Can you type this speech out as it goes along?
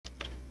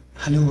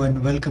Hello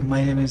and welcome.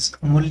 My name is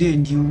Amulya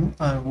and you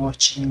are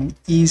watching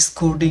Ease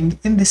Coding.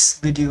 In this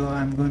video,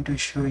 I'm going to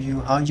show you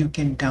how you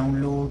can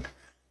download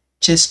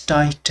Chess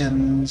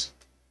Titans,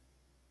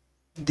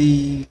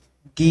 the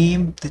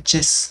game, the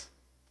chess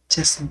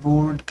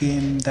board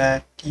game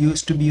that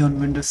used to be on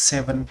Windows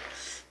 7.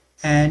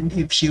 And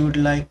if you would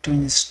like to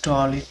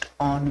install it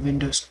on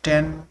Windows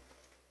 10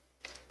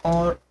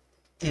 or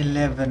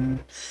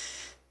 11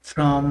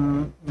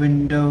 from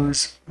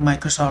Windows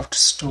Microsoft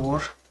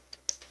Store,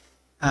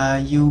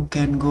 you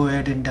can go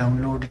ahead and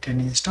download it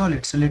and install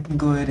it. So let me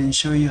go ahead and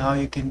show you how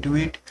you can do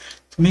it.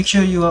 So make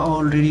sure you are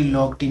already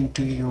logged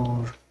into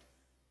your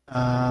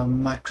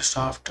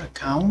Microsoft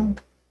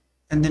account,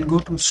 and then go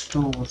to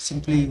store.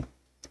 Simply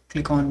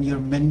click on your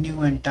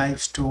menu and type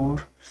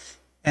store,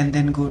 and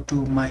then go to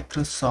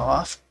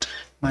Microsoft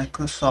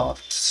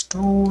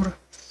Store,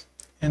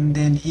 and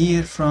then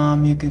here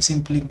from you can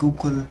simply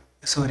Google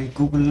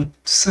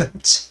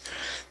search,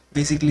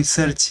 basically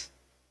search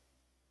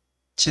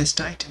Chess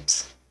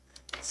Titans.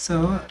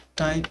 So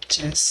type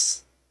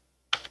chess,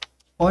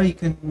 or you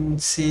can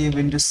say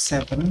Windows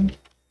 7,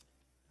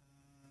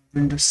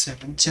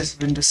 chess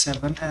Windows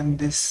 7, and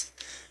this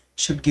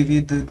should give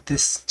you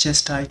this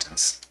Chess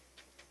Titans.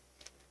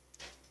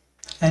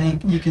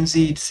 And you can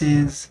see it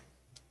says,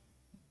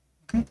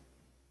 okay,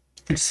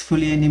 it's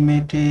fully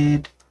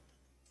animated,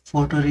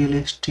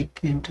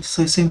 photorealistic.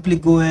 So simply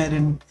go ahead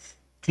and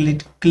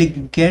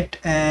click get,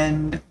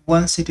 and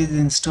once it is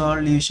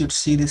installed, you should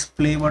see this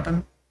play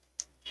button.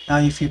 Now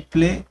if you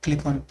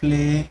click on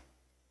play,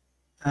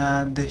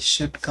 this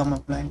should come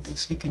up like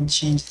this. You can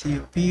change the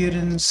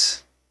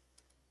appearance.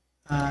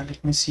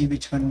 Let me see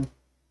which one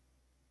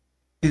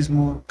is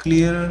more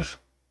clearer.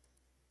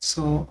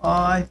 So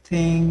I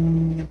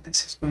think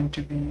this is going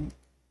to be,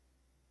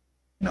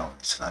 no,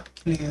 it's not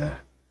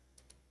clear.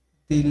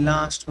 The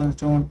last ones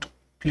don't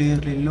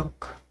clearly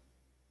look.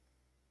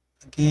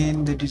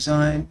 Again, the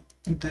design,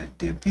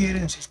 the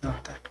appearance is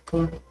not that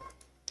good.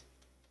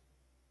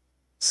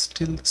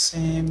 Still the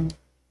same,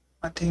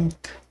 I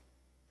think.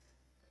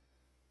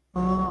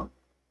 Randomly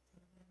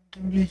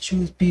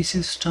choose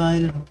pieces,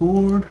 style, and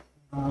board.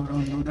 No,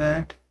 don't do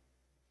that.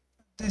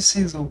 This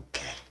is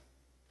okay.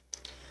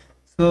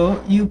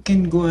 So you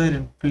can go ahead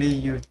and play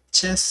your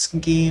chess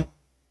game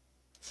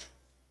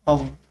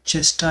of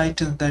Chess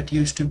Titans that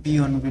used to be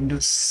on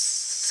Windows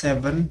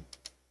 7.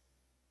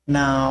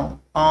 Now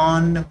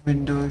on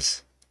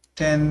Windows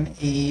 10,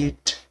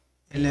 8,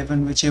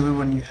 11, whichever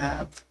one you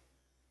have,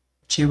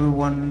 whichever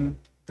one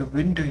the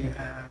window you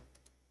have,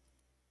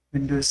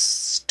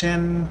 Windows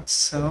 10.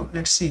 So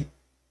let's see.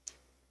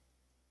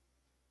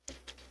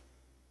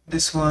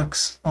 This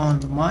works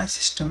on my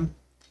system,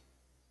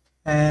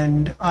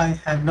 and I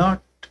have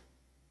not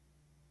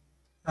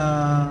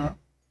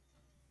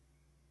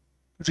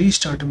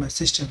restarted my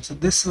system. So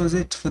this was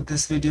it for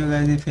this video,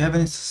 guys. If you have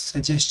any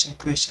suggestion,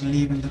 question,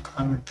 leave in the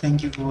comment.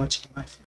 Thank you for watching my video.